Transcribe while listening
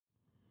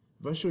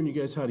Have I shown you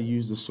guys how to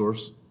use the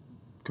source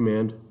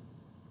command?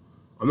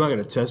 I'm not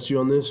going to test you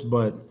on this,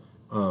 but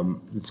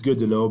it's good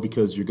to know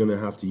because you're going to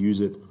have to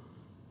use it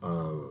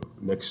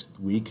next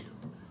week.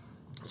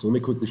 So let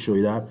me quickly show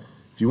you that.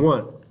 If you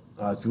want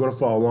to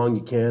follow along,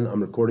 you can.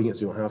 I'm recording it,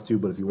 so you don't have to.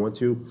 But if you want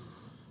to,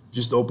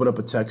 just open up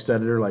a text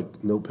editor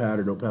like Notepad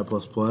or Notepad++,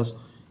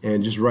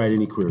 and just write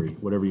any query,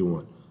 whatever you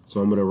want.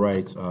 So I'm going to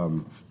write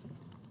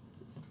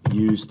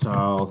use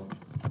tile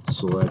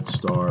select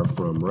star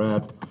from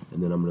rep,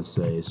 and then I'm going to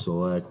say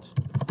select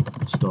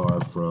star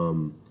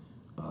from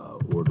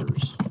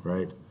orders,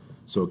 right?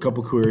 So a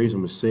couple queries. I'm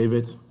going to save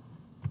it.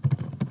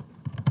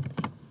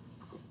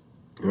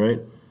 All right.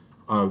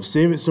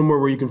 Save it somewhere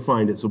where you can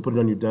find it. So put it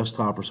on your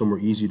desktop or somewhere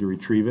easy to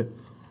retrieve it.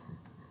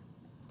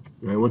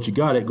 All right. Once you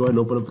got it, go ahead and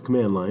open up the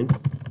command line.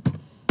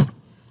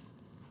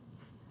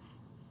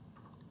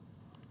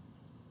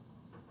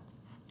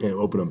 And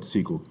open up the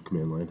SQL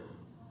command line.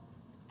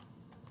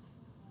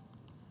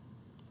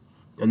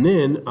 And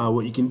then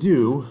what you can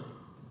do,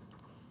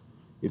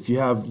 if you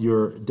have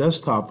your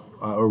desktop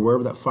or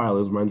wherever that file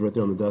is, mine's right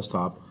there on the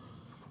desktop,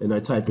 and I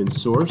type in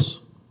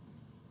source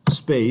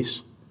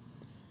space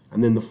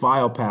and then the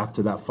file path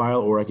to that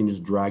file, or I can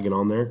just drag it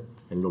on there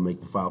and it'll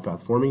make the file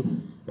path for me,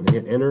 and I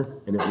hit enter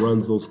and it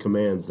runs those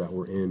commands that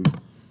were in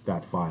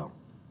that file.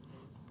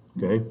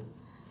 Okay,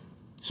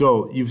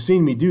 so you've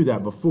seen me do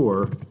that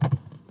before.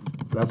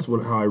 That's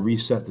how I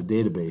reset the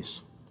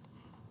database.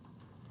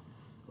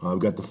 I've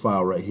got the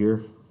file right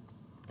here,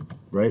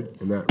 right?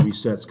 And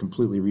that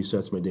completely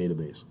resets my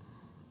database,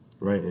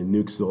 right? And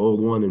nukes the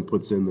old one and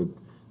puts in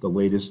the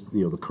latest,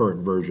 the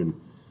current version.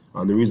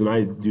 The reason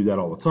I do that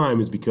all the time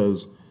is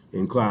because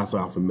in class I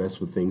often mess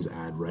with things,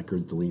 add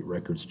records, delete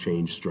records,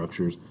 change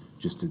structures,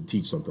 just to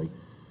teach something.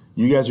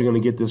 You guys are going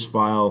to get this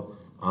file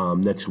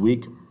next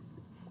week,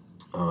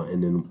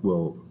 and then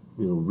we'll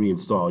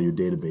reinstall your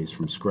database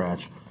from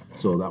scratch,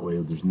 so that way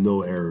there's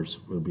no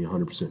errors. It'll be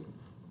 100%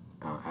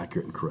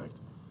 accurate and correct.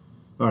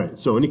 All right,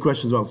 so any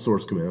questions about the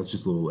source command? That's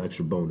just a little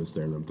extra bonus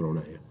there that I'm throwing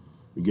at you.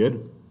 We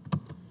good?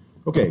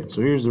 Okay, so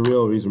here's the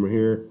real reason we're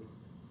here.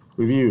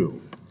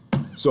 Review.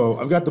 So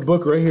I've got the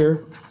book right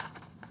here,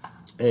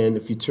 and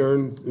if you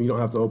turn, you don't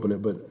have to open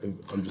it, but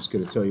I'm just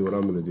going to tell you what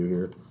I'm going to do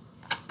here.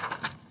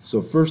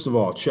 So first of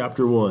all,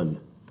 Chapter 1.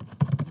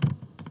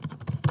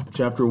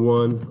 Chapter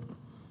 1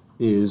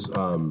 is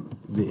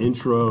the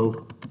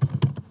intro.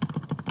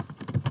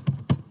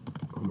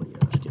 Oh my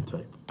gosh, I can't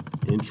type.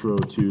 Intro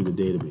to the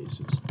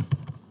databases.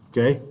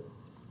 Okay?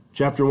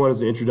 Chapter 1 is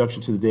the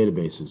introduction to the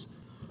databases.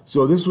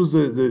 So this was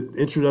the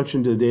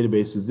introduction to the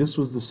databases. This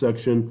was the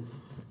section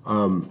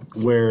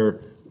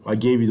where I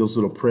gave you those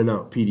little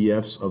printout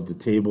PDFs of the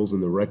tables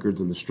and the records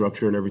and the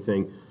structure and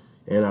everything.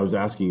 And I was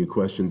asking you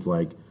questions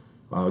like,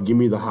 give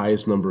me the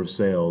highest number of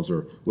sales,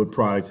 or what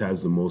product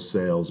has the most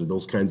sales, or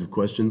those kinds of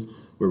questions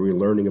where we're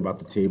learning about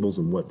the tables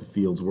and what the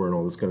fields were and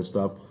all this kind of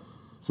stuff.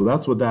 So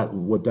that's what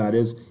that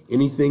is.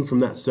 Anything from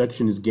that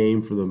section is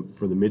game for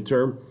the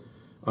midterm.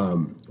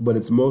 But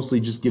it's mostly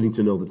just getting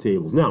to know the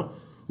tables. Now,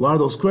 a lot of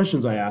those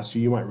questions I asked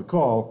you might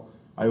recall,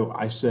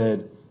 I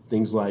said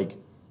things like,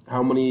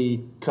 how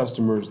many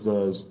customers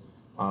does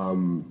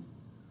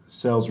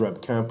sales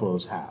rep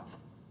Campos have?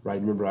 Right?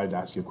 Remember, I'd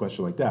ask you a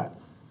question like that.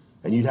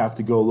 And you'd have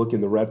to go look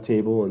in the rep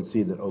table and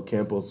see that, oh,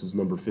 Campos is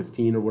number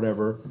 15 or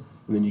whatever.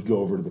 And then you'd go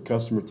over to the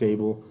customer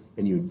table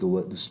and you'd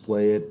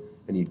display it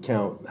and you'd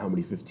count how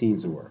many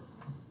 15s there were.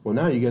 Well,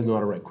 now you guys know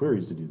how to write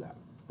queries to do that,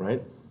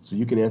 right? So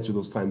you can answer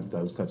those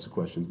types of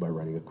questions by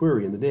writing a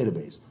query in the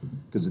database,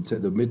 because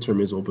the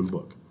midterm is open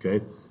book, okay?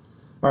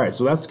 All right,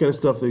 so that's the kind of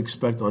stuff they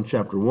expect on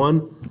Chapter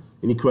 1.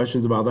 Any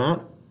questions about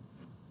that?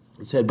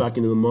 Let's head back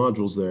into the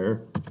modules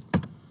there.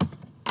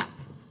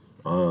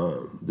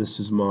 This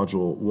is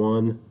Module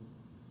 1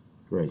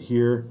 right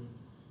here.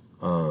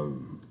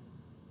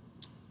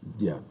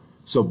 Yeah,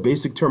 so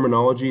basic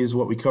terminology is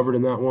what we covered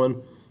in that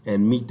one,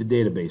 and meet the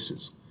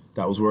databases.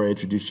 That was where I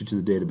introduced you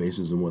to the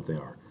databases and what they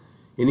are.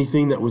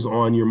 Anything that was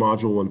on your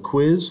Module 1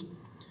 quiz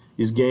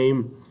is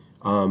game.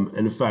 And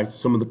in fact,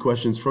 some of the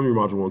questions from your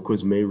Module 1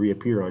 quiz may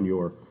reappear on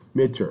your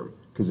midterm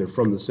because they're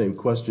from the same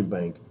question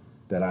bank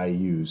that I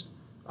used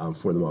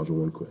for the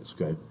Module 1 quiz,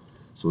 okay?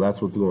 So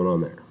that's what's going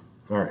on there.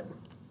 All right.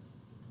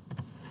 All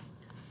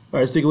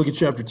right, let's take a look at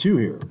Chapter 2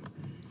 here.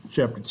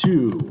 Chapter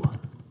 2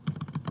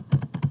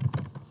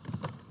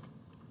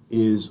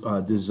 is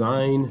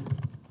design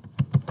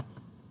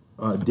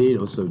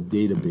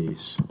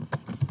database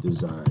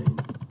design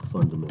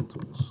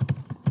fundamentals.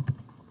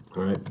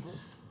 All right.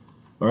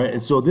 All right,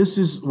 and so this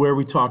is where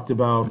we talked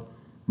about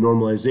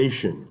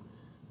normalization,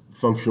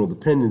 functional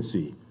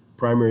dependency,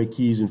 primary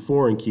keys and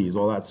foreign keys,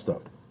 all that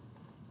stuff.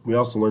 We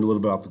also learned a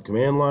little about the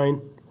command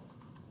line,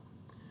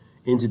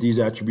 entities,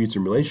 attributes,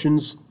 and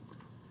relations,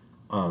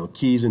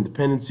 keys and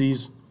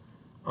dependencies,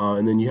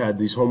 and then you had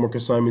these homework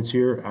assignments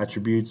here,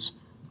 attributes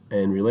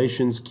and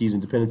relations, keys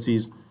and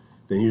dependencies.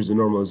 Then here's the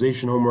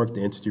normalization homework,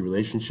 the entity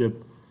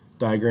relationship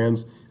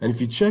diagrams. And if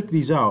you check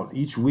these out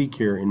each week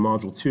here in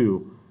Module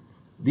 2,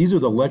 these are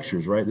the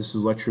lectures, right? This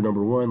is lecture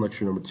number 1,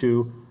 lecture number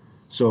 2.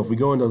 So if we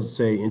go into,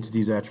 say,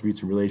 entities,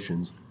 attributes, and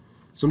relations,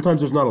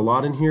 sometimes there's not a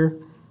lot in here,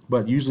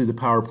 but usually the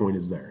PowerPoint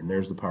is there, and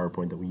there's the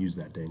PowerPoint that we use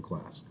that day in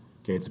class.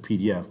 Okay, it's a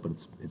PDF, but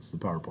it's the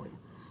PowerPoint.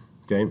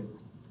 Okay,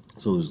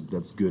 so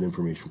that's good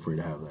information for you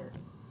to have there.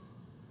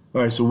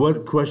 All right, so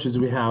what questions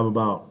do we have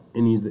about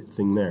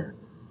anything there?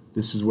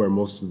 This is where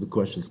most of the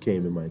questions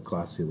came in my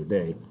class the other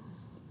day.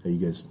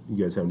 You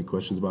guys have any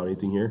questions about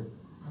anything here?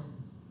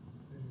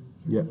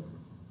 Yeah.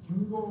 Can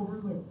we go over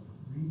like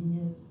reading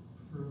it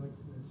for like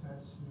the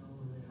test, you know,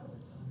 where they have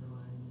like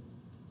underlying?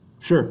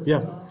 Sure.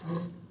 Yeah.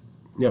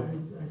 Yep. I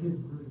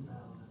did really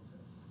bad on that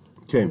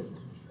test. Okay.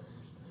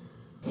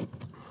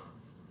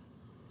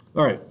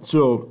 All right.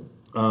 So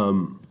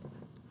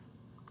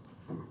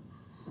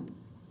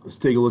let's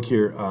take a look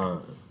here.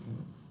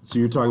 So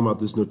you're talking about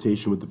this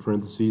notation with the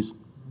parentheses,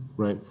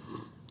 right?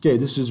 Okay.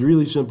 This is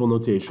really simple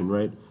notation,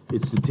 right?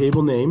 It's the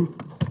table name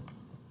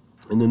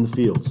and then the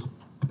fields.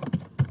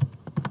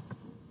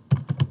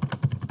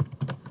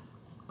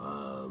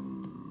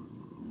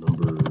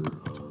 Number of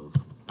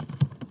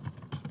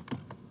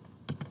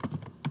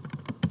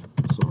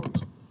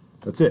songs.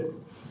 That's it.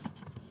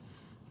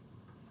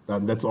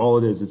 That's all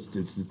it is.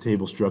 It's the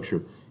table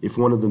structure. If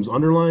one of them's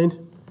underlined,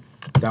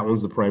 that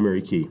one's the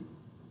primary key.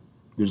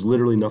 There's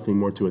literally nothing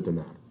more to it than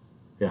that.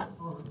 Yeah.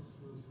 Oh, and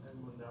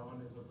when that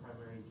one is a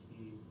primary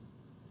key,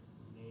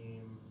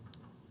 name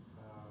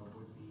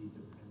would be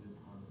dependent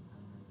on the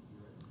primary key,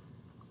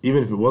 right?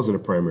 Even if it wasn't a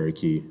primary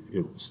key,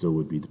 it still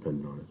would be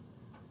dependent on it.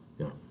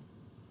 Yeah.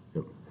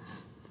 Yep.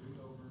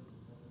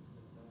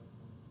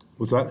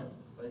 What's that?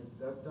 Like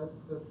that's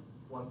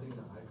one thing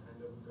that I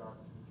kind of got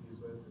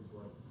confused with is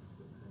what's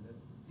dependent.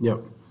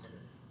 Yep.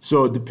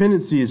 So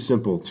dependency is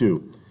simple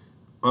too.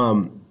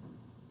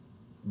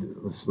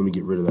 Let me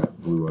get rid of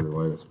that blue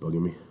underline that's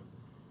bugging me.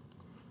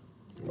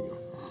 There we go.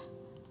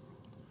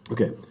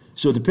 Okay.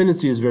 So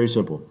dependency is very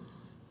simple.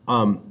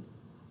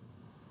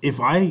 If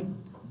I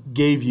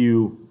gave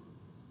you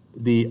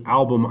the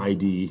album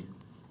ID,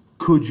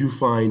 could you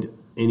find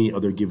any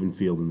other given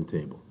field in the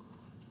table?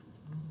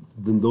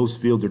 Then those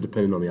fields are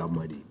dependent on the album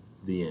ID.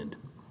 The end.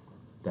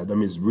 That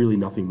means really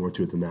nothing more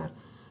to it than that.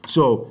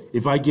 So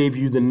if I gave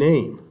you the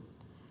name,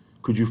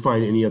 could you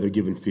find any other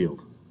given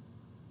field?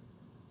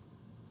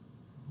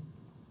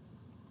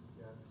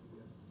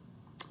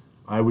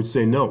 I would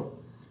say no,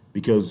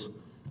 because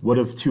what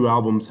if two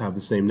albums have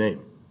the same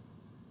name?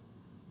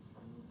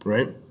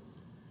 Right?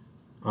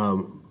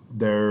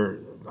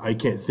 I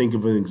can't think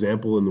of an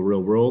example in the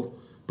real world,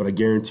 but I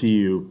guarantee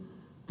you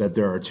that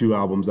there are two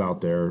albums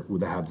out there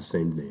that have the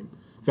same name.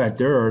 In fact,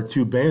 there are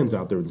two bands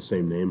out there with the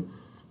same name,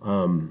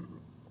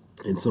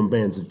 and some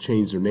bands have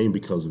changed their name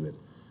because of it.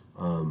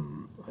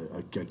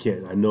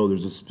 I know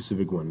there's a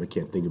specific one. I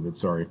can't think of it.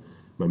 Sorry,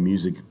 my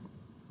music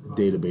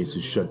database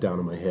is shut down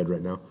in my head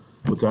right now.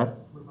 What's that?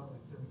 What about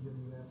like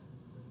WWF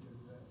and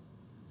WWF?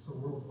 So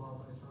World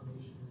Wildlife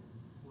Foundation,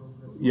 World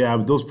Wildlife. Yeah,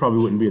 but those probably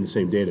wouldn't be in the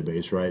same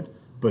database, right?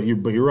 But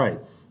you're right.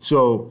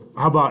 So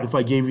how about if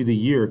I gave you the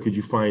year, could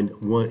you find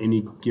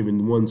any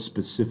given one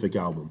specific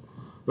album?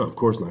 No, of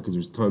course not, because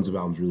there's tons of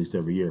albums released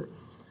every year.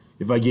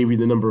 If I gave you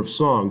the number of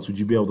songs, would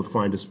you be able to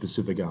find a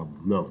specific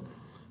album? No.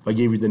 If I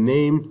gave you the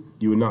name,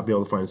 you would not be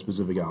able to find a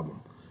specific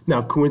album.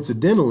 Now,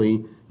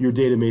 coincidentally, your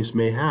database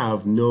may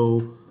have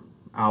no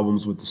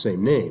albums with the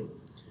same name,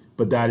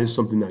 but that is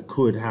something that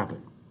could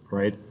happen,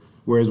 right?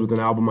 Whereas with an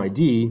album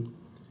ID,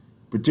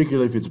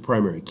 particularly if it's a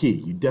primary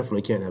key, you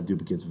definitely can't have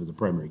duplicates if it's a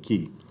primary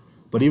key.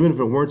 But even if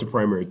it weren't a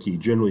primary key,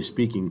 generally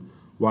speaking,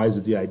 why is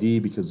it the ID?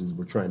 Because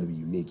we're trying to be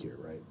unique here,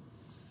 right?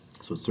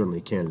 So it's certainly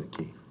a candidate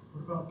key.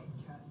 What about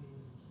concatenating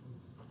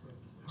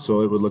keys?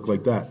 So it would look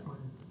like that.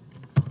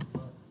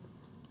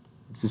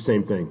 It's the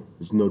same thing.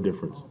 There's no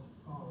difference.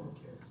 Oh,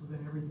 okay. So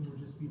then everything would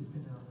just be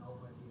dependent on the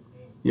album ID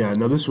and name. Yeah,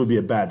 now this would be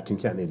a bad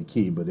concatenated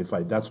key, but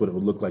that's what it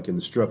would look like in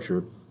the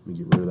structure. Let me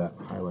get rid of that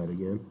highlight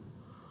again.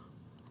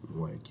 I don't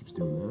know why it keeps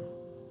doing that.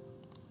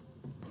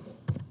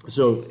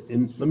 So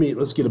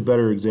let's get a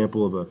better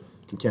example of a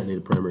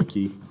concatenated primary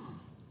key.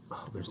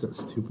 Oh, there's that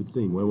stupid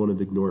thing. Why won't it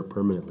ignore it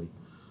permanently?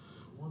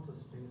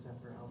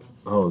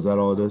 Oh, is that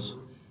all it is?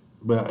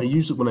 But I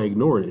usually, when I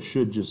ignore it, it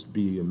should just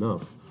be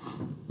enough.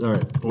 All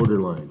right, order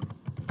line.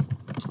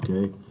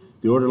 Okay,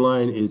 the order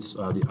line is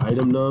the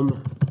item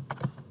num,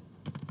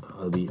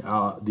 the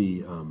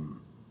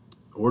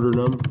order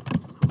num.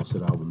 I almost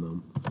said album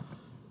num.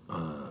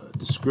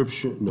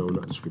 Description. No,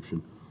 not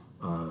description.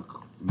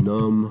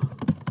 Num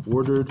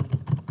ordered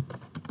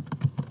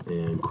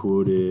and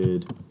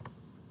quoted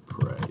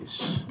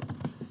price.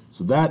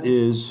 So that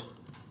is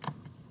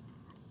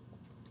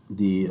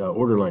the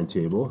order line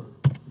table,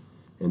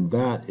 and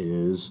that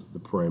is the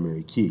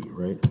primary key,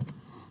 right?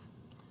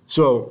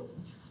 So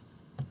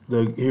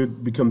here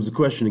becomes the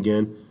question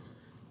again.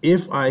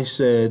 If I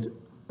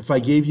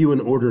gave you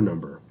an order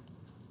number,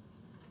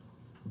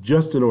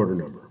 just an order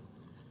number,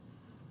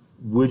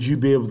 would you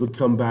be able to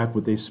come back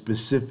with a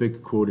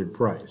specific quoted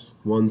price,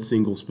 one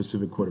single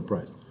specific quoted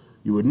price?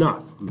 You would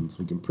not, so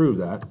we can prove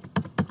that.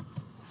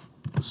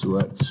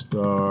 Select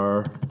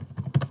star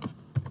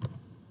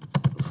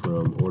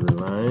from order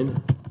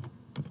line.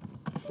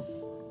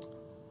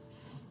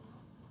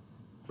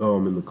 Oh,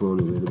 I'm in the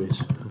colonial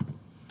database.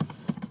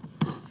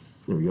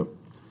 There we go.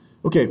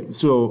 Okay,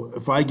 so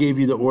if I gave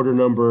you the order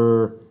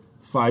number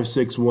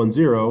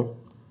 5610,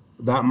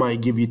 that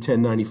might give you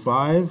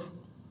 1095,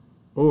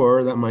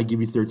 or that might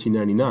give you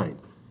 1399.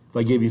 If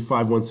I gave you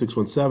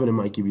 51617, it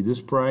might give you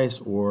this price,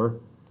 or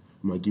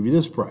it might give you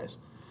this price.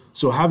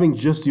 So having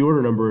just the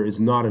order number is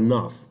not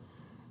enough.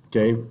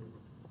 Okay,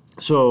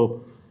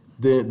 so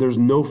there's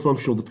no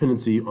functional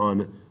dependency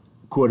on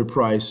quoted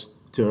price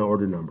to an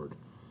order numbered.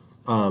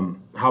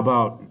 How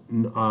about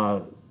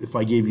if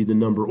I gave you the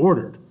number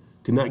ordered?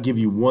 Can that give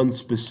you one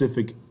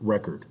specific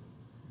record?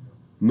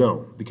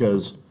 No,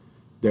 because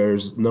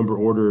there's number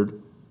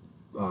ordered,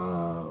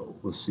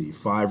 let's see,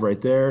 5 right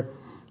there,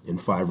 and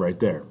 5 right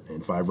there,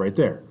 and 5 right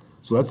there.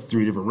 So that's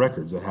 3 different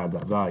records that have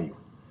that value.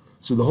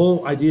 So the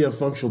whole idea of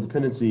functional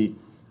dependency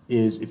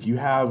is if you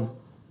have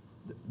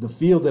the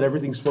field that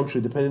everything's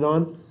functionally dependent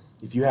on,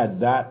 if you had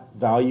that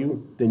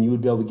value, then you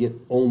would be able to get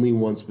only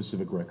one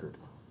specific record,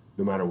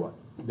 no matter what.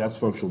 That's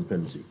functional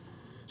dependency.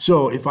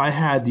 So if I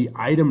had the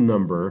item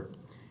number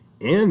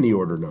and the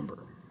order number,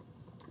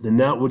 then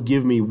that would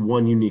give me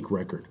one unique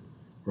record,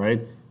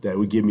 right? That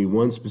would give me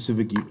one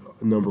specific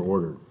number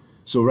ordered.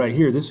 So right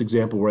here, this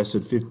example where I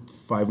said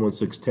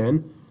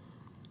 51610,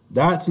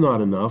 that's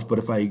not enough, but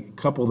if I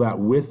couple that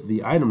with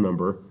the item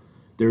number,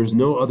 there's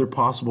no other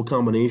possible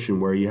combination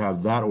where you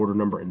have that order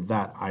number and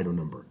that item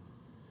number.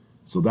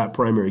 So that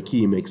primary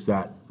key makes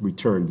that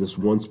return this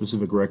one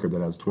specific record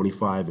that has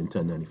 25 and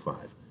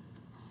 1095.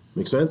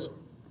 Make sense?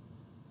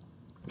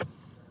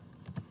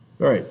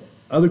 All right,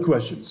 other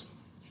questions?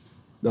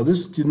 Now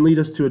this can lead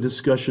us to a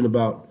discussion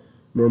about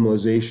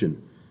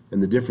normalization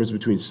and the difference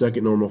between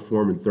second normal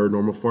form and third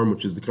normal form,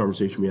 which is the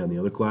conversation we had in the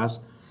other class.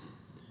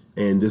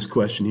 And this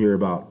question here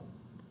about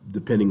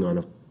depending on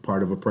a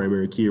part of a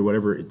primary key or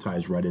whatever, it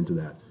ties right into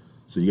that.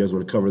 So you guys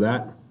want to cover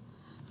that?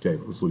 Okay,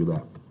 let's look at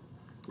that.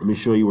 Let me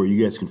show you where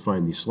you guys can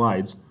find these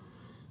slides.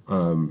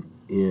 What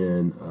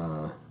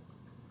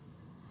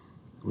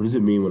does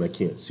it mean when I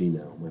can't see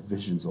now? My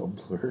vision's all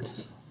blurred.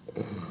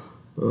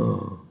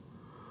 Oh,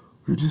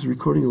 we were just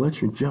recording a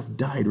lecture and Jeff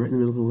died right in the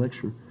middle of the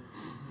lecture.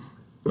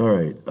 All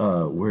right,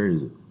 where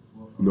is it?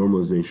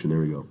 Normalization, there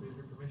we go. Is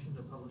there permission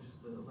to publish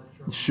the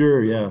lecture?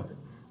 Sure, yeah.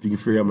 If you can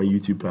figure out my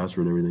YouTube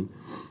password and everything.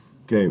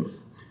 Okay,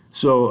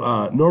 so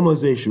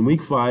normalization,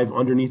 week 5,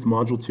 underneath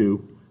module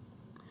 2.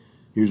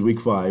 Here's week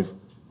 5.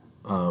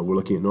 We're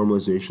looking at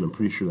normalization. I'm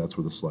pretty sure that's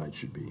where the slide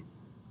should be.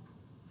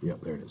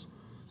 Yep, there it is.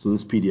 So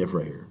this PDF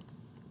right here.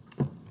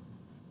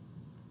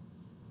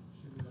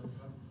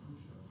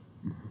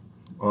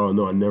 Oh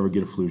no, I never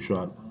get a flu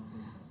shot.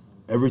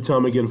 Every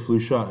time I get a flu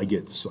shot, I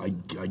get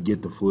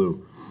the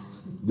flu.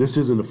 This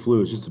isn't a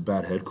flu; it's just a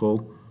bad head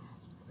cold.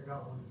 I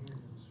got one here,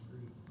 it's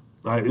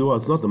free. Well,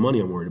 it's not the money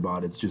I'm worried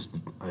about. It's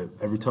just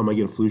every time I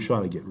get a flu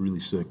shot, I get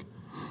really sick.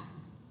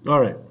 All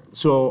right,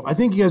 so I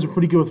think you guys are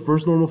pretty good with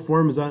first normal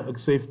form. Is that a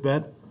safe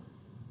bet?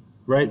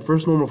 Right,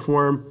 first normal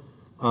form.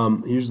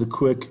 Here's the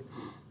quick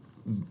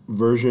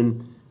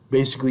version.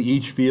 Basically,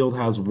 each field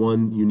has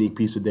one unique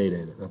piece of data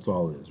in it. That's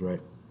all it is,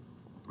 right?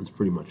 That's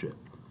pretty much it.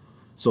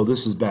 So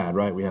this is bad,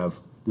 right?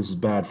 This is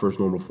bad first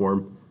normal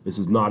form. This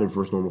is not in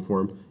first normal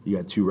form. You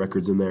got 2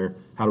 records in there.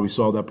 How do we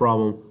solve that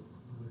problem?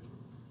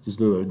 Just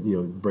another,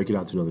 break it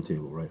out to another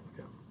table, right?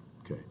 Yeah.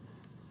 Okay.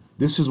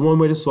 This is one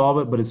way to solve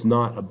it, but it's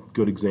not a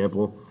good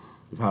example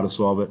of how to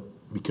solve it,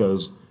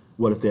 because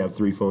what if they have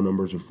 3 phone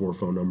numbers or 4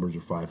 phone numbers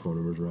or 5 phone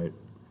numbers, right?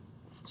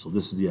 So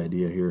this is the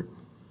idea here.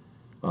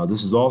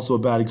 This is also a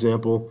bad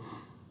example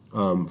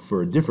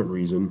for a different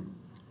reason,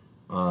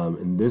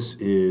 and this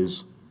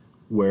is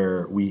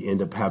where we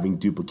end up having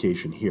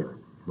duplication here,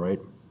 right?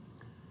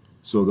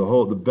 So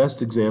the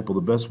best example,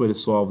 the best way to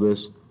solve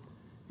this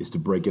is to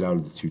break it out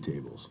into 2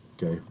 tables,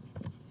 okay?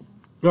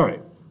 All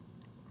right,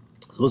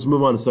 so let's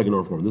move on to second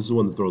normal form. This is the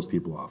one that throws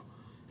people off,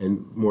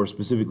 and more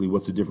specifically,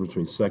 what's the difference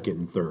between second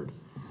and third,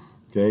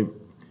 okay?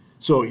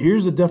 So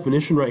here's the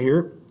definition right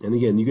here, and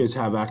again, you guys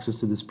have access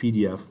to this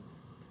PDF.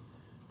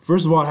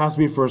 First of all, it has to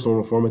be first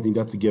normal form. I think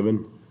that's a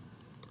given.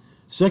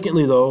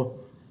 Secondly, though,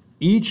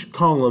 each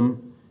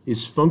column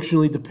is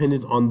functionally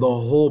dependent on the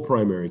whole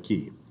primary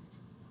key,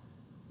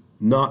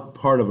 not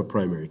part of a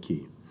primary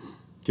key,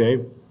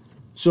 okay?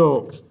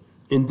 So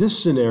in this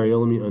scenario,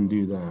 let me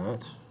undo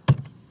that.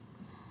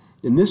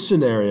 In this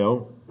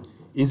scenario,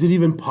 is it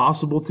even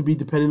possible to be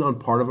dependent on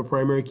part of a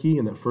primary key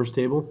in that first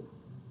table?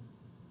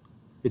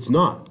 It's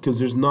not, because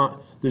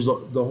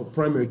the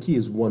primary key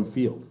is one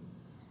field.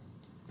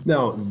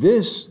 Now,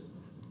 this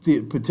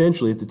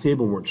potentially, if the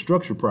table weren't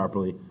structured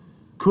properly,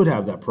 could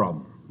have that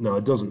problem. Now,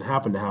 it doesn't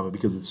happen to have it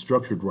because it's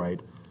structured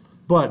right,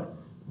 but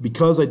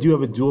because I do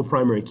have a dual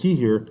primary key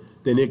here,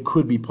 then it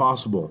could be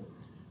possible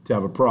to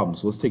have a problem.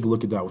 So let's take a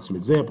look at that with some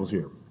examples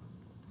here.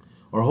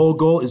 Our whole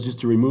goal is just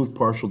to remove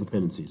partial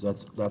dependencies.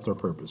 That's our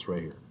purpose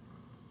right here.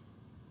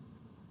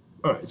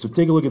 All right, so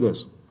take a look at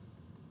this.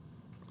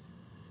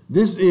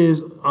 This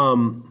is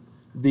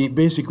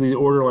basically the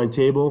order line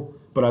table,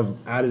 but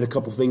I've added a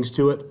couple things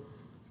to it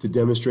to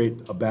demonstrate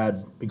a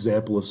bad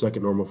example of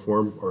second normal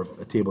form, or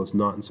a table that's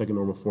not in second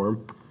normal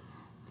form.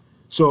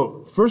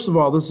 So first of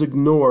all, let's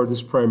ignore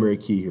this primary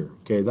key here.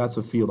 Okay, that's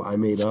a field I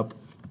made up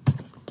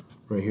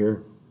right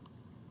here.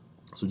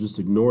 So just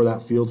ignore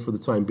that field for the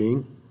time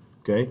being.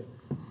 Okay,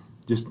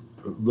 just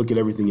look at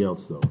everything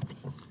else though.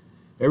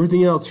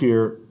 Everything else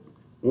here,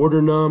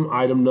 order num,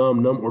 item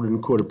num, num ordered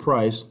and quoted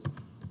price,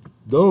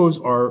 those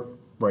are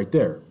right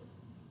there.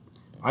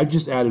 I've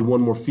just added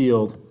one more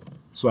field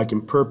so I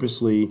can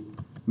purposely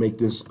make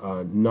this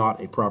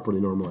not a properly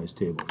normalized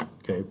table,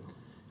 okay?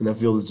 And that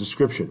field is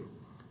description.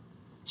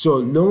 So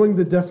knowing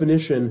the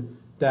definition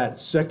that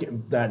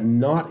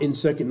not in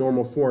second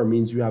normal form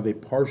means you have a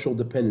partial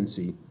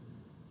dependency,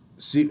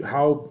 see,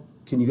 how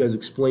can you guys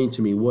explain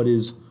to me what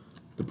is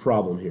the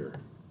problem here?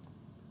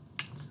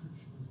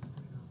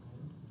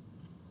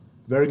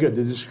 Very good.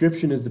 The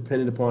description is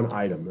dependent upon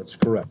item. That's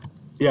correct.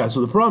 Yeah, so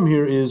the problem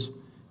here is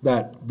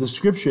that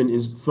description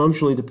is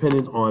functionally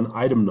dependent on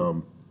item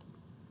num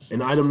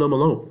and item num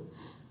alone.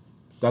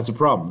 That's a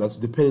problem. That's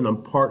dependent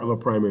on part of a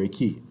primary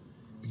key.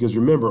 Because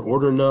remember,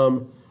 order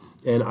num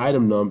and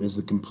item num is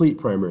the complete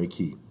primary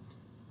key.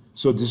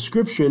 So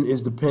description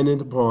is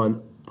dependent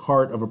upon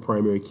part of a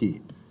primary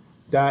key.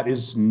 That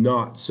is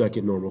not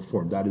second normal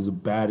form. That is a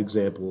bad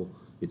example.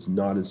 It's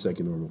not in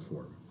second normal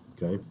form,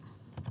 okay?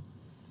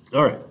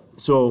 All right,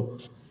 so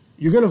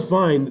you're going to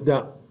find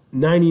that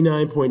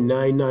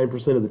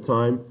 99.99% of the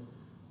time,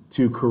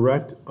 to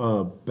correct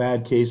a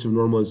bad case of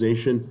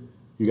normalization,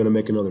 you're going to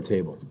make another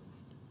table.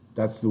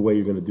 That's the way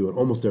you're going to do it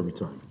almost every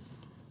time,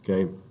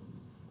 okay?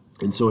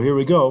 And so here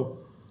we go.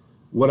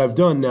 What I've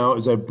done now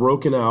is I've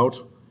broken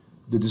out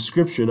the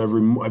description.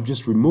 I've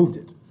just removed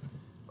it,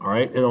 all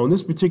right? And on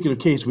this particular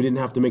case, we didn't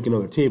have to make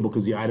another table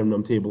because the item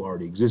num table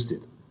already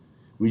existed.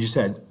 We just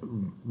had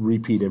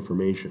repeat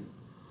information.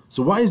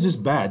 So why is this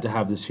bad to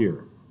have this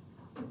here?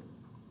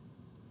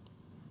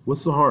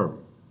 What's the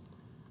harm?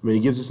 I mean, it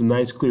gives us a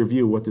nice, clear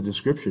view of what the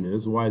description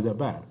is. Why is that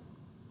bad?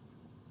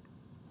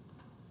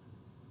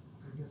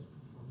 I guess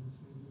performance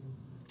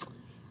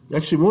maybe.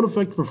 Actually, it won't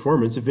affect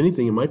performance. If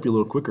anything, it might be a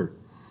little quicker.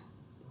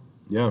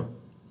 Yeah.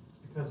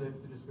 Because if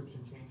the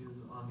description changes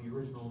on the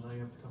original, now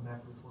you have to come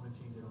back to this one and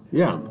change it on the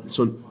Yeah,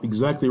 so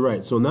exactly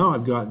right. So now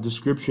I've got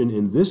description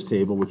in this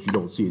table, which you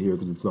don't see it here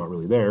because it's not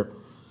really there,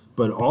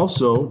 but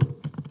also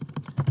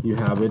you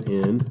have it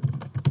in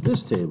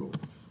this table.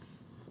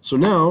 So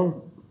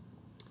now,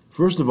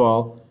 first of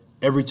all,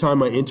 every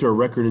time I enter a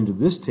record into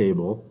this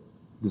table,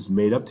 this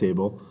made-up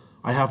table,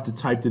 I have to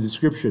type the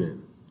description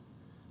in.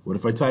 What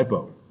if I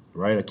typo,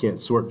 right? I can't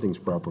sort things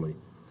properly.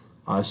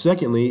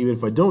 Secondly, even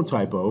if I don't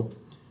typo,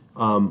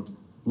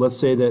 let's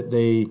say that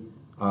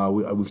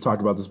we've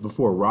talked about this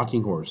before,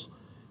 rocking horse.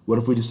 What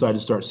if we decide to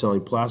start selling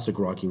plastic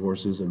rocking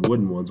horses and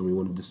wooden ones and we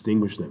want to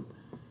distinguish them?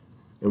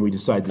 And we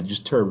decide to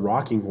just turn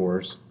rocking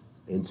horse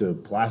into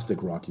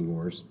plastic rocking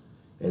horse,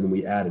 and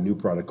we add a new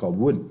product called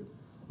wooden.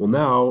 Well,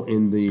 now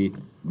in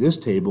this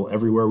table,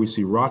 everywhere we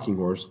see rocking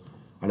horse,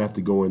 I'd have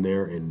to go in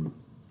there and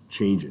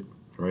change it,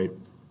 right?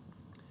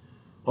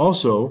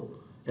 Also,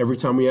 every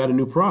time we add a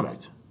new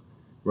product,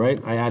 right?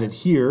 I add it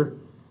here,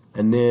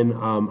 and then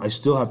I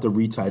still have to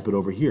retype it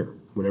over here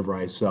whenever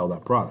I sell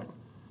that product.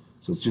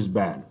 So it's just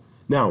bad.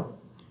 Now,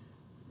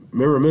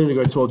 remember a minute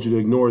ago I told you to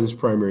ignore this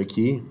primary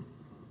key,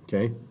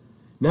 okay?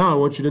 Now I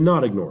want you to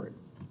not ignore it.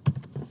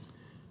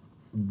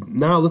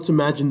 Now let's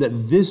imagine that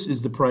this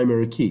is the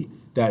primary key,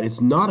 that it's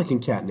not a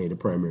concatenated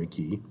primary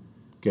key,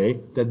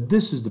 okay, that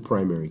this is the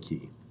primary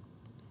key.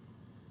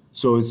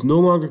 So it's no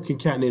longer a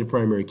concatenated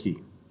primary key.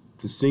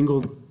 It's a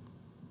single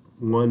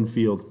one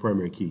field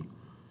primary key.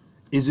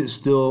 Is it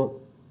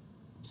still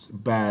a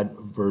bad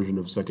version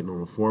of second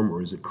normal form,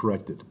 or is it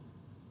corrected? It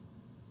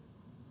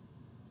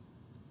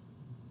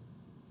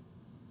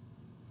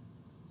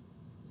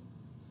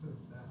says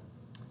that,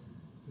 but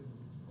I say that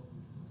it's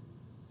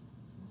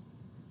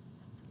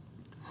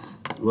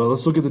probably. Well,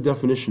 let's look at the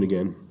definition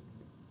again.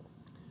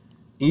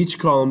 Each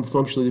column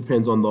functionally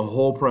depends on the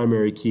whole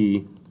primary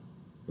key,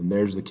 and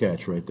there's the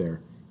catch right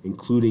there,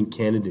 including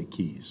candidate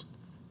keys.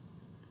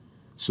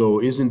 So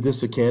isn't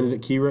this a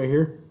candidate key right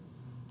here?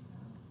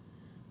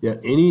 Yeah,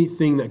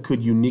 anything that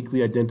could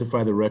uniquely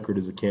identify the record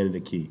is a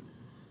candidate key.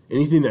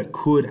 Anything that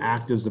could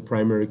act as the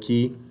primary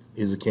key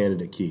is a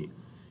candidate key.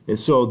 And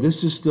so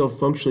this is still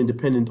functionally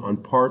dependent on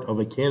part of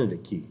a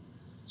candidate key.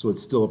 So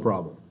it's still a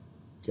problem,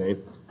 okay?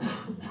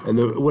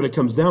 And what it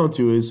comes down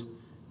to is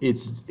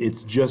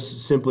it's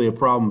just simply a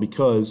problem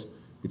because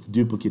it's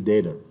duplicate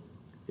data.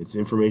 It's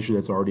information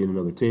that's already in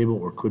another table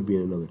or could be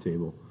in another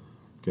table,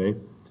 okay?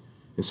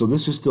 And so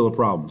this is still a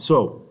problem.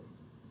 So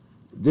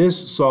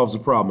this solves the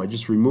problem. I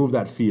just remove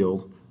that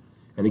field,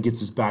 and it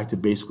gets us back to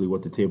basically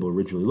what the table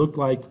originally looked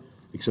like,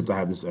 except I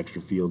have this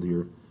extra field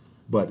here.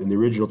 But in the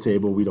original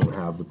table, we don't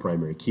have the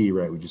primary key,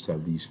 right? We just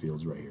have these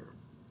fields right here,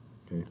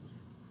 okay?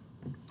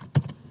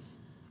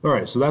 All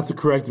right, so that's the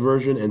correct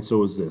version, and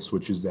so is this,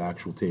 which is the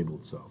actual table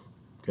itself,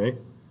 okay?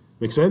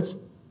 Make sense?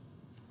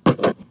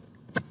 All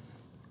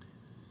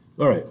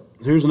right,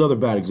 here's another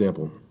bad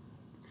example.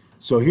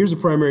 So here's the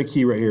primary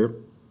key right here,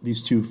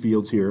 these two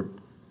fields here.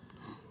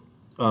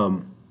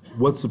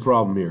 What's the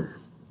problem here?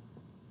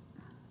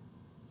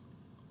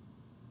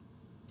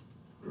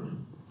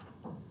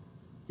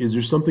 Is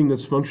there something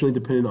that's functionally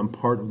dependent on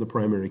part of the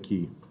primary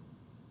key?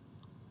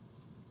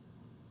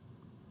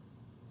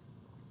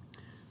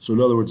 So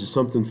in other words, is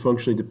something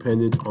functionally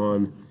dependent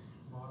on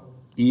Model.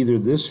 either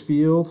this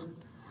field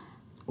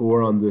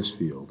or on this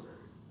field,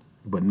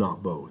 but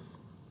not both?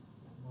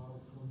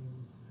 Model full name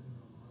is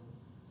depending on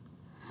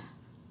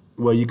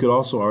model. Well, you could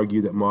also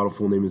argue that model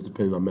full name is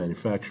dependent on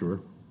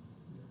manufacturer,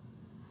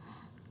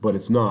 but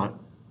it's not.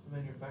 The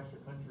manufacturer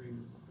country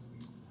is going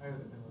to be higher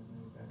than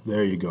manufacturer.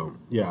 There you go.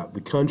 Yeah,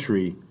 the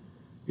country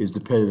is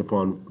dependent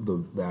upon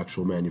the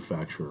actual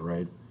manufacturer,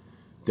 right?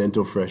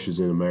 Dental Fresh is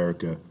in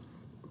America,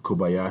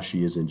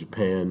 Kobayashi is in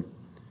Japan,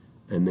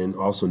 and then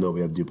also note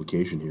we have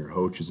duplication here.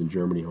 Hoch is in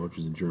Germany, Hoch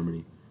is in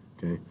Germany,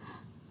 okay?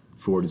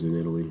 Ford is in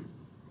Italy.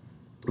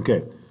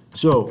 Okay,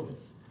 so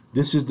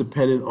this is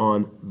dependent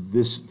on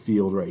this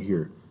field right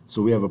here.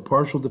 So we have a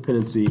partial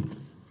dependency.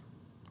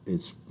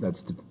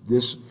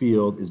 This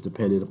field is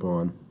dependent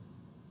upon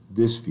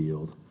this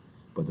field,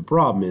 but the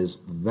problem is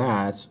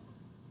that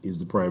is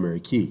the primary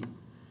key.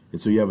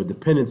 And so you have a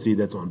dependency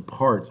that's on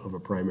part of a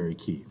primary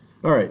key.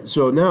 All right,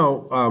 so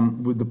now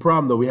with the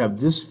problem though, we have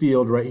this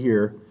field right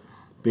here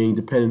being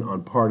dependent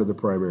on part of the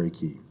primary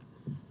key.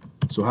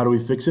 So how do we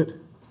fix it?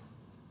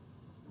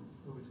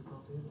 So we took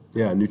off table.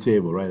 Yeah, new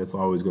table, right? That's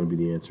always going to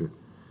be the answer.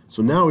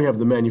 So now we have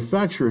the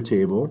manufacturer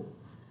table,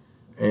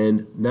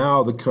 and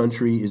now the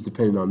country is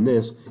dependent on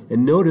this.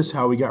 And notice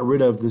how we got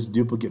rid of this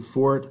duplicate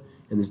Ford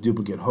and this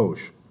duplicate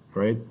Hoch,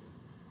 right?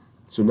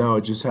 So now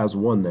it just has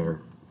one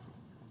there.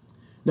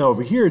 Now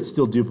over here it's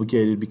still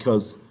duplicated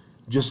because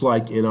just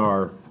like in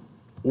our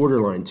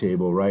order line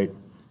table, right,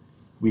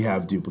 we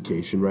have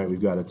duplication, right?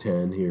 We've got a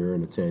 10 here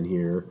and a 10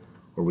 here,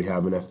 or we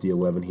have an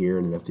FD11 here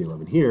and an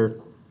FD11 here.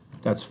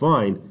 That's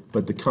fine,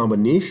 but the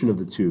combination of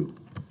the two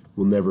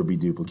will never be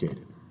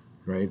duplicated,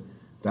 right?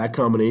 That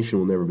combination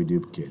will never be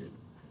duplicated.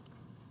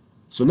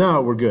 So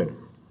now we're good.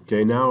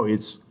 Okay, now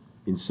it's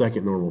in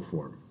second normal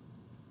form.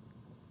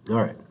 All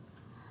right.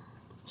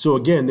 So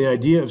again, the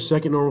idea of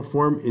second normal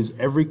form is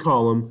every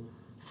column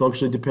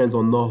functionally depends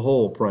on the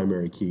whole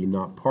primary key,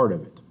 not part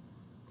of it.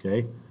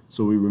 Okay?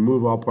 So we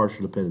remove all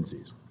partial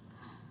dependencies.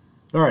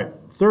 All right,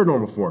 third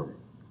normal form.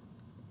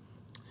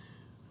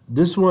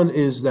 This one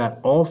is that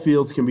all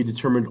fields can be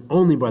determined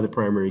only by the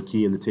primary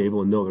key in the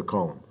table and no other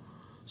column.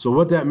 So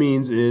what that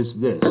means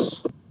is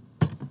this.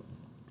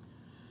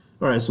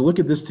 All right, so look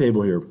at this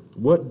table here.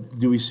 What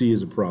do we see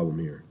as a problem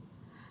here?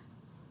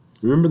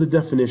 Remember the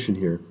definition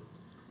here,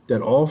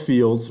 that all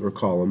fields or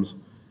columns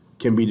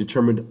can be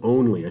determined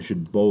only, I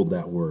should bold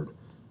that word,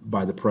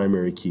 by the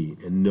primary key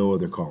and no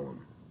other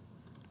column.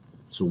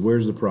 So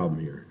where's the problem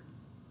here?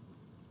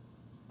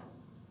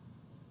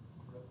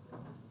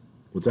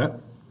 What's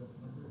that?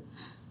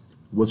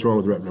 What's wrong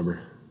with rep number?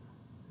 It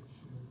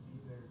shouldn't be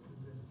there, because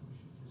then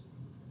we should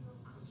just be depending on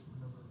customer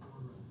number or rep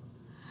number.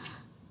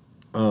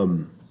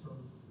 So,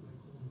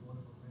 like, only one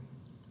of them,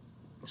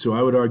 right? So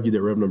I would argue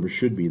that rep number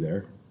should be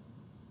there.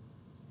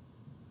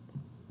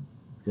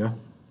 Yeah?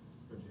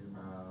 Could you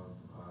have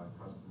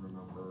customer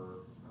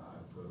number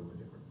go to a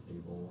different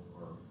table,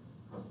 or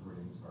customer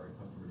name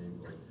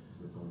go to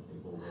its own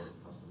table with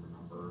customer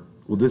number?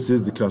 Well, this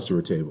is the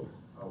customer table.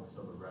 Oh,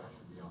 so the rep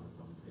should be on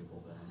its own table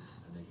then,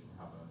 and they should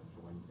have a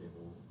joint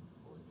table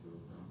for the two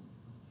of them?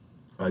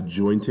 A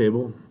join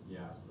table.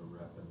 Yeah, so the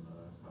rep and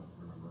the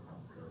customer number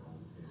have their own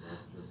table,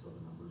 just so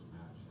the numbers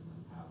match, and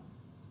then have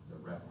the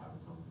rep have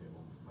its own table,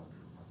 and the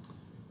customer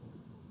have its own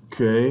table.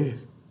 Okay,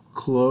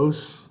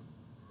 close.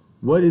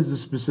 What is the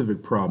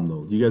specific problem,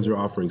 though? You guys are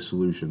offering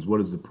solutions. What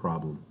is the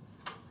problem?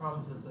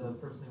 Problem is that the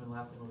first name and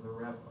last name of the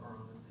rep are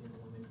on this table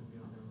when they could be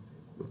on their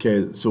own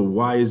table. Okay,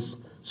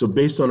 so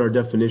based on our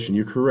definition,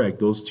 you're correct.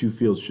 Those two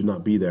fields should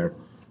not be there,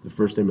 the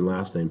first name and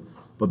last name.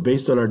 But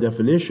based on our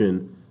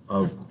definition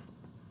of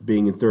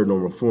being in third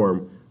normal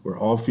form, where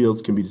all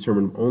fields can be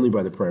determined only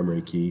by the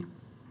primary key,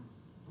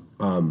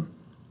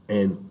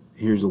 and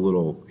here's a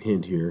little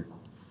hint here.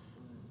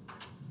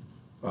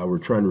 We're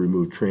trying to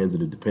remove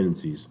transitive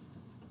dependencies.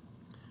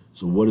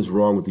 So what is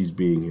wrong with these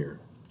being here?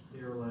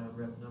 They rely on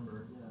rep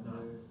number, not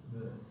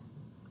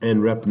the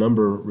And rep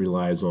number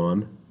relies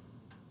on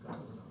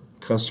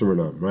customer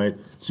num, right?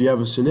 So you have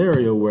a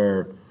scenario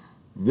where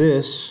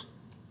this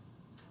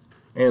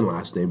and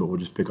last name, but we'll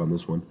just pick on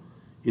this one,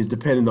 is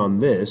dependent on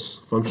this,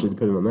 functionally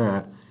dependent on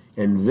that,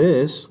 and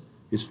this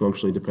is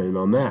functionally dependent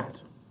on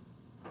that,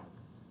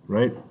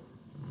 right?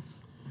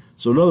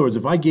 So in other words,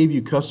 if I gave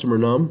you customer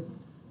num,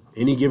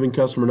 any given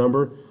customer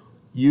number,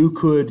 you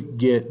could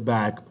get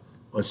back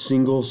a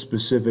single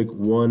specific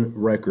one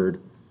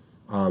record.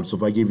 So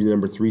if I gave you the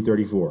number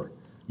 334,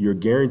 you're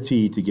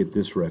guaranteed to get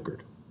this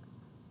record.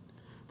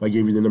 If I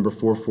gave you the number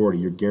 440,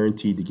 you're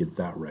guaranteed to get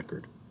that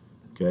record,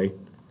 okay?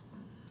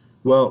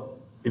 Well,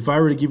 if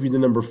I were to give you the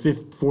number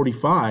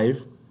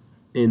 45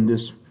 in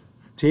this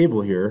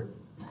table here,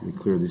 let me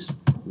clear these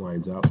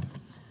lines out.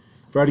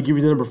 If I were to give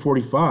you the number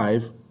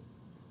 45,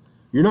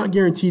 You're not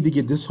guaranteed to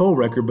get this whole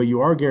record, but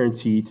you are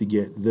guaranteed to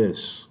get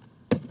this.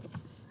 Let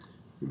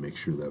me make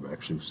sure that I'm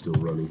actually still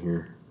running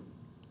here.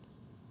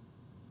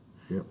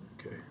 Yep,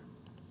 okay.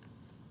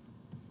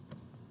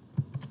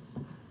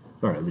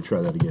 All right, let me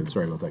try that again.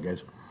 Sorry about that,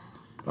 guys.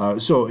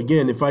 So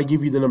again, if I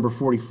give you the number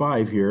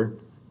 45 here,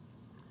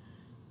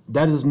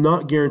 that is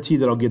not guaranteed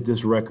that I'll get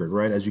this record,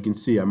 right? As you can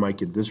see, I might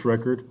get this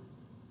record.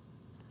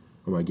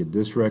 I might get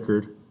this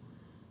record,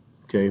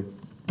 okay?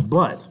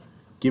 But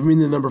giving me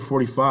the number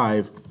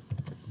 45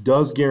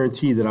 does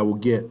guarantee that I will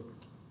get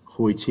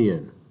Hoi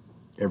Tien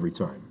every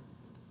time.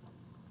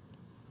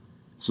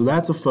 So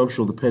that's a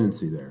functional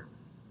dependency there,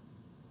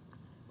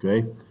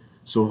 okay?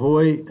 So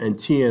Hoi and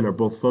Tien are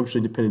both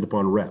functionally dependent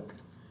upon rep,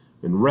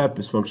 and rep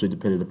is functionally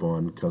dependent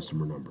upon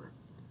customer number.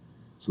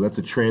 So that's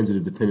a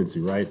transitive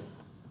dependency, right?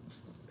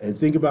 And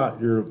think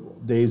about your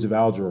days of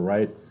algebra,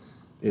 right?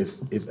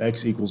 If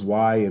x equals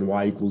y and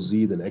y equals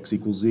z, then x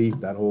equals z,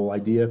 that whole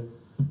idea,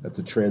 that's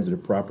a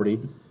transitive property.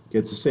 Okay,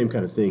 it's the same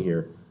kind of thing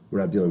here. We're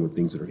not dealing with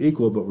things that are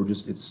equal, but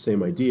it's the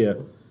same idea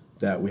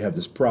that we have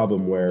this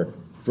problem where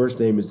first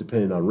name is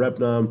dependent on rep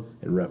num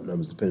and rep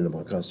num is dependent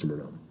upon customer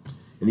num.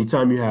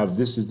 Anytime you have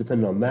this is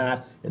dependent on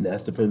that and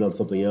that's dependent on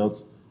something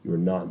else, you are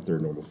not in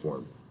third normal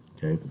form,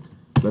 okay?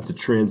 So that's a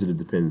transitive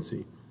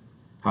dependency.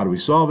 How do we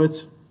solve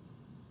it?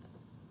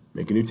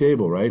 Make a new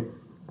table, right?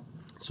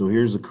 So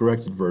here's the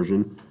corrected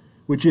version,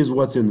 which is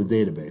what's in the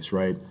database,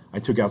 right? I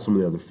took out some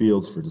of the other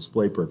fields for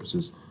display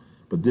purposes,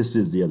 but this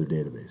is the other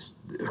database,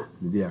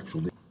 the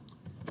actual database.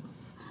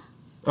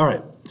 All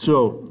right,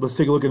 so let's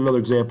take a look at another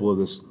example of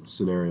this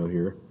scenario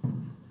here.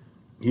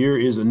 Here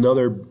is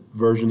another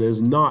version that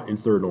is not in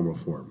third normal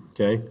form,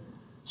 okay?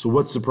 So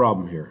what's the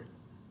problem here?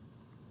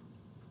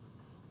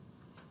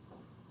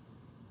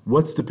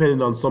 What's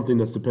dependent on something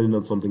that's dependent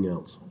on something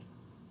else?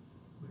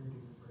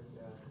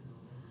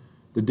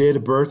 The date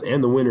of birth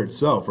and the winner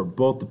itself are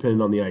both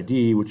dependent on the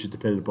ID, which is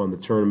dependent upon the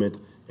tournament,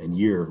 and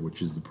year,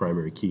 which is the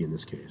primary key in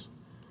this case.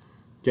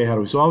 Okay, how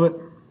do we solve it?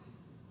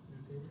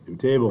 New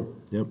table,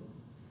 yep.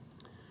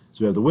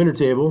 So we have the winner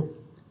table,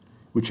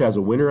 which has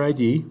a winner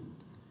ID,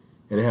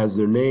 and it has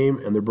their name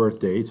and their birth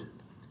date,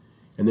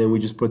 and then we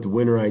just put the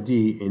winner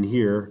ID in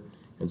here,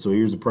 and so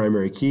here's the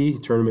primary key,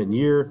 tournament and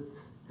year,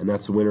 and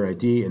that's the winner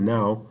ID, and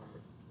now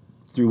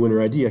through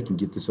winner ID I can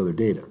get this other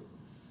data.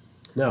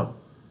 Now,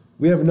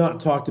 we have not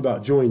talked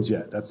about joins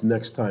yet. That's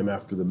next time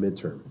after the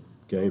midterm,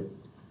 okay?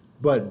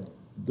 But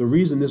the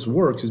reason this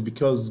works is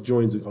because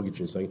joins, I'll get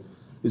you in a second,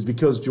 is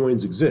because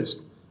joins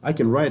exist. I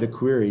can write a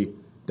query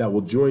that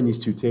will join these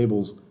two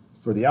tables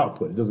for the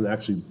output. It doesn't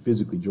actually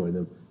physically join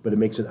them, but it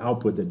makes an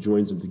output that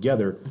joins them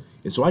together.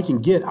 And so I can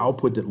get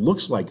output that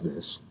looks like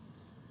this,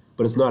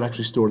 but it's not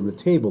actually stored in the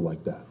table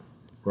like that,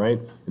 right?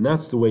 And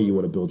that's the way you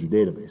want to build your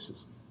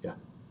databases. Yeah?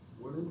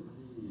 Wouldn't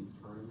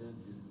the tournament,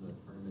 using the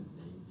tournament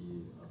name,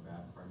 be a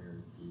bad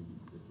primary key?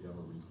 Because if you have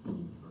a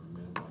repeating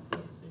tournament, like you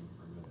have the same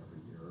tournament every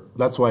year.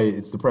 That's why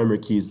it's the primary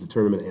key is the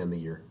tournament and the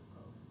year.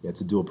 Yeah,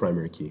 it's a dual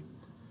primary key.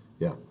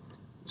 Yeah.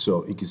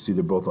 So you can see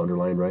they're both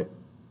underlined, right?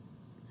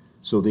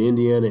 So the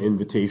Indiana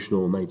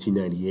Invitational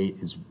 1998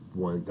 is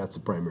one, that's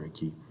a primary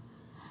key.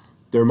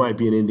 There might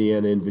be an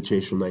Indiana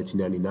Invitational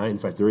 1999. In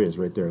fact, there is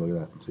right there,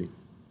 look at that, see?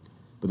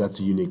 But that's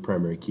a unique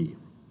primary key,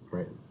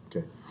 right?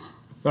 Okay.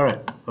 All right,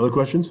 other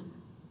questions?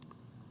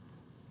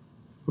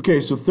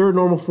 Okay, so third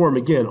normal form,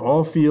 again,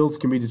 all fields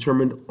can be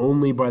determined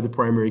only by the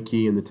primary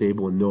key in the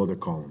table and no other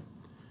column.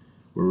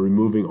 We're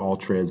removing all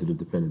transitive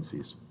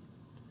dependencies.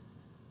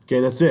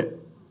 Okay, that's it.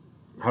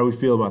 How do we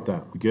feel about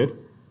that? We good?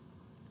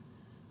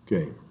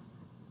 Okay.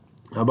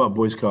 How about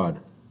Boyce Codd?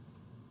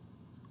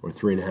 Or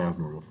 3.5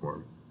 normal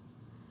form?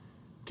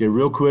 Okay,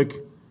 real quick.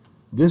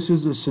 This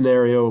is a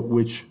scenario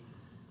which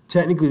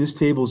technically this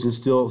table is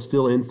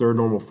still in third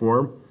normal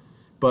form,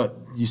 but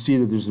you see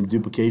that there's some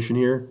duplication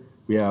here.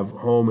 We have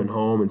home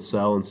and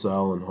cell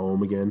and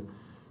home again.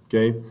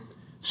 Okay?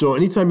 So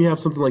anytime you have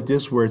something like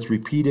this where it's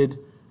repeated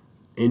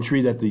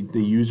entry that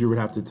the user would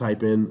have to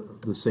type in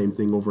the same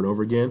thing over and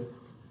over again,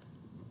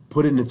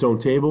 put it in its own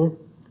table,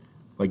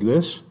 like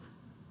this.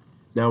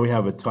 Now we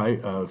have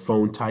a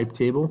phone type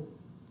table,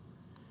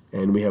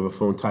 and we have a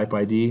phone type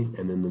ID,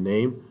 and then the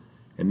name.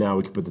 And now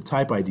we can put the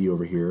type ID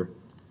over here,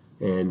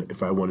 and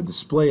if I want to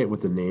display it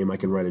with the name, I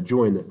can write a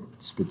join that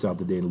spits out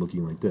the data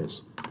looking like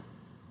this.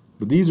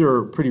 But these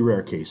are pretty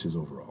rare cases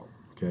overall,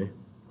 okay?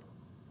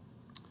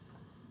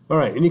 All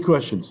right, any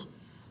questions?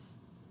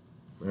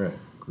 All right,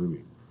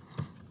 groovy.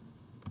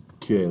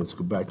 Okay, let's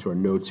go back to our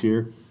notes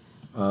here.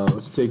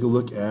 Let's take a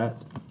look at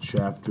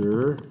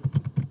chapter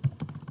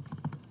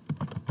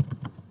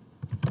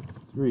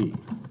 3.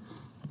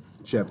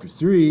 Chapter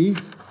 3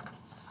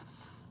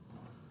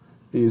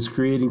 is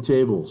creating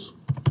tables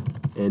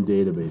and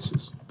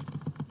databases.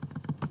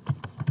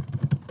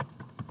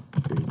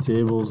 Creating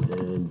tables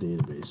and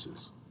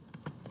databases.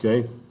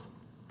 Okay?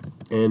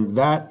 And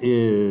that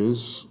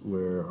is,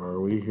 where are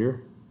we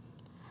here?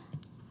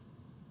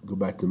 Go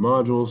back to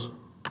modules.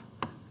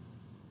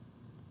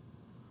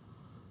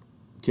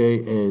 Okay,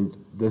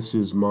 and this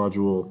is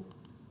module.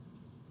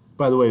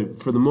 By the way,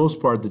 for the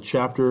most part, the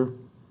chapter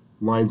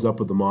lines up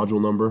with the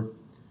module number.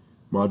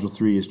 Module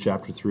 3 is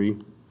chapter 3,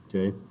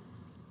 okay?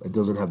 It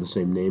doesn't have the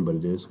same name, but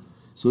it is.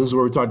 So this is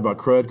where we talked about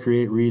CRUD,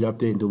 create, read,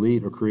 update, and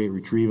delete, or create,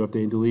 retrieve,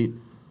 update, and delete.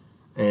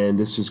 And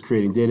this is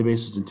creating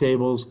databases and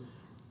tables,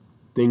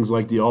 things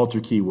like the alter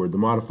keyword, the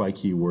modify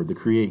keyword, the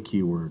create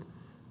keyword,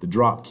 the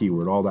drop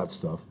keyword, all that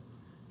stuff,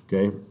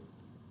 okay?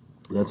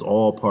 That's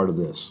all part of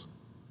this,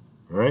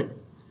 all right?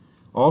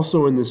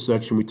 Also in this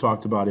section, we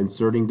talked about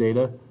inserting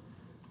data,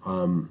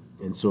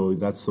 and so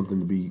that's something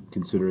to be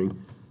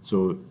considering.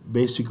 So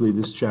basically,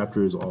 this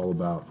chapter is all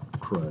about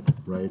CRUD,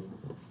 right?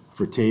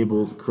 For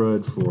table,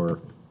 CRUD for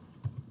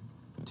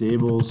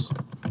tables,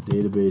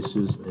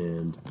 databases,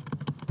 and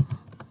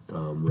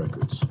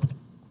records.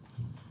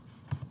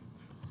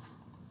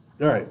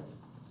 All right.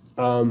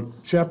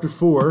 Chapter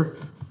 4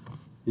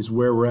 is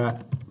where we're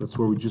at. That's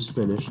where we just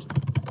finished.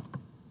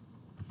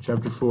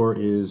 Chapter 4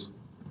 is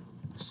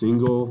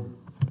single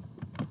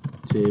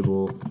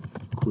table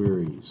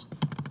queries,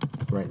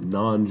 right?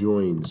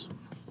 Non-joins,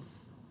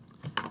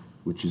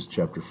 which is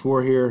chapter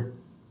 4 here.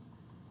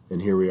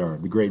 And here we are,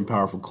 the great and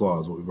powerful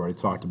clause, what we've already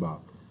talked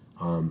about.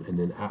 And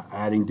then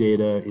adding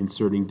data,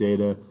 inserting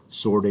data,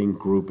 sorting,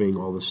 grouping,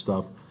 all this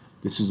stuff.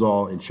 This is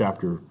all in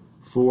chapter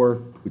 4,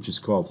 which is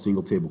called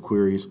single table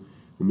queries.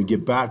 When we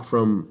get back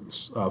from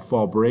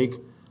fall break,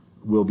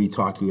 we'll be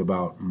talking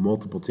about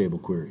multiple table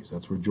queries.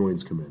 That's where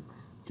joins come in,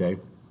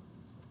 okay?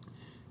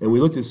 And we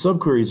looked at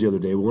subqueries the other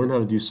day. We'll learn how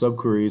to do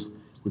subqueries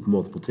with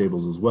multiple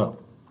tables as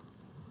well.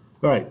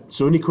 All right,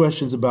 so any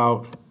questions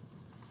about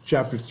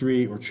chapter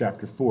 3 or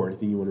chapter 4?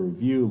 Anything you want to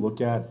review, look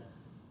at,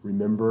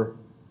 remember?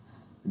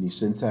 Any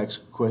syntax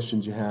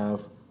questions you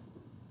have?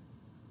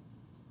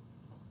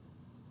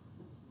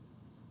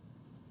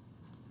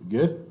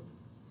 Good?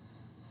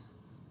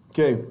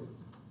 Okay.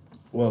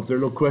 Well, if there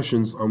are no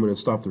questions, I'm going to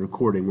stop the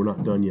recording. We're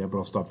not done yet, but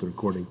I'll stop the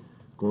recording.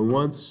 Going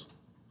once,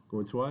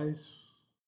 going twice.